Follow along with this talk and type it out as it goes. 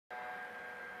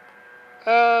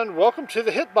And welcome to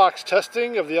the hitbox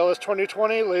testing of the LS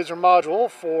 2020 laser module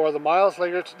for the Miles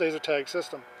laser tag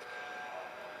system.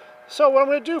 So what I'm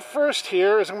going to do first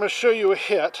here is I'm going to show you a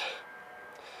hit.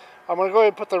 I'm going to go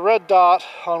ahead and put the red dot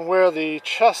on where the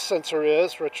chest sensor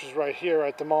is, which is right here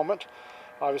at the moment.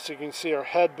 Obviously you can see our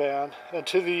headband. And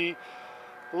to the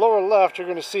lower left you're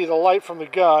going to see the light from the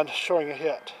gun showing a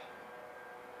hit.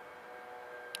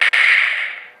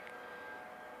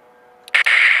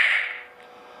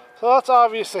 So that's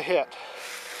obvious a hit.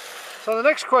 So the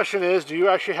next question is, do you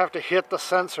actually have to hit the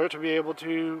sensor to be able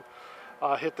to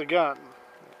hit the gun?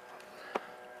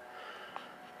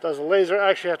 Does the laser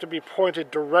actually have to be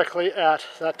pointed directly at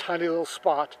that tiny little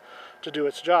spot to do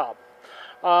its job?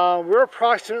 We're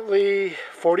approximately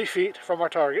 40 feet from our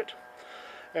target.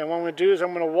 And what I'm going to do is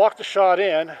I'm going to walk the shot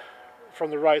in from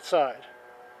the right side.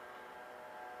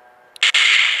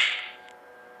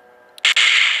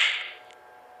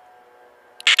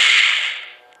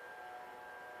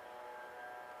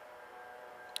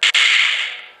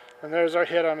 And there's our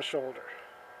hit on the shoulder.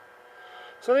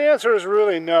 So the answer is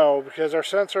really no, because our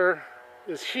sensor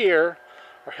is here,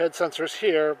 our head sensor is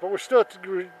here, but we're still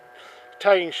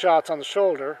tagging shots on the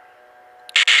shoulder.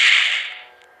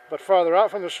 But farther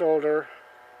out from the shoulder,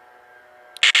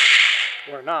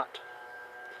 we're not.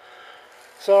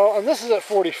 So, and this is at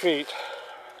 40 feet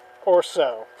or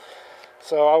so.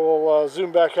 So I will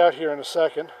zoom back out here in a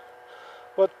second.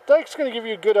 But that's going to give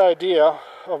you a good idea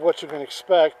of what you can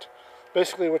expect.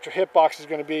 Basically what your hitbox is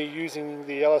going to be using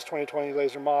the LS 2020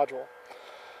 laser module.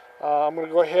 I'm going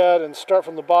to go ahead and start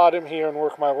from the bottom here and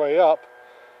work my way up,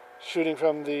 shooting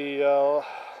from the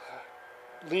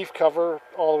leaf cover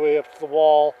all the way up to the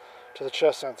wall to the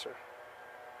chest sensor.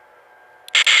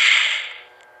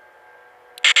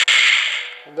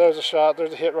 And there's a shot,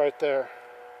 there's a hit right there.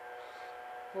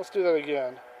 Let's do that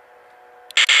again.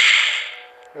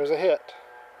 There's a hit.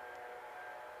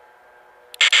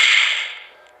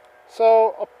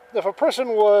 So if a person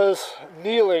was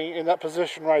kneeling in that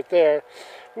position right there,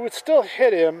 we would still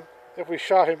hit him if we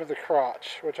shot him in the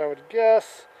crotch, which I would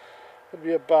guess would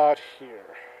be about here.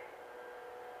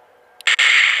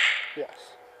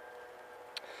 Yes.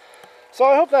 So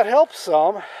I hope that helps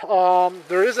some.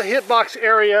 There is a hitbox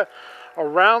area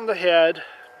around the head,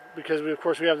 because of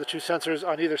course we have the two sensors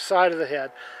on either side of the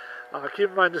head. Keep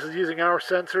in mind this is using our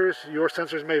sensors. Your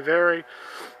sensors may vary,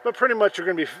 but pretty much they're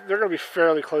going to be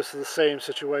fairly close to the same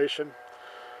situation.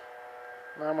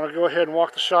 Now I'm going to go ahead and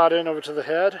walk the shot in over to the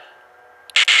head.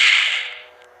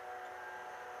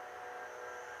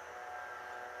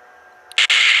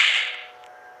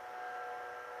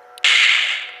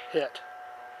 Hit.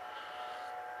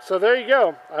 So there you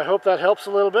go. I hope that helps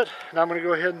a little bit. Now I'm going to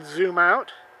go ahead and zoom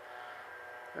out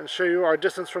and show you our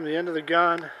distance from the end of the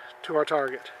gun to our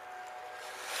target.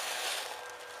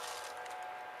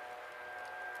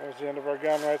 There's the end of our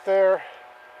gun right there.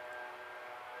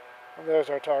 And there's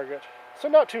our target. So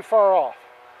not too far off.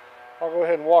 I'll go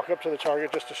ahead and walk up to the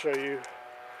target just to show you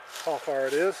how far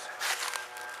it is.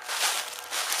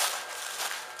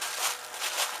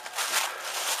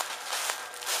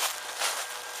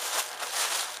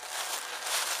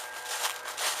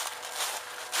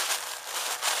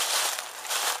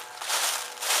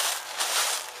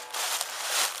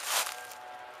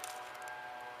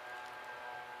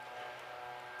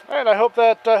 Alright, I hope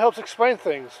that helps explain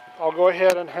things. I'll go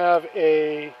ahead and have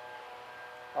a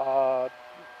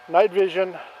night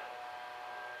vision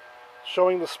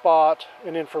showing the spot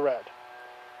in infrared.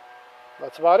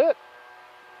 That's about it.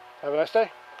 Have a nice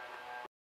day.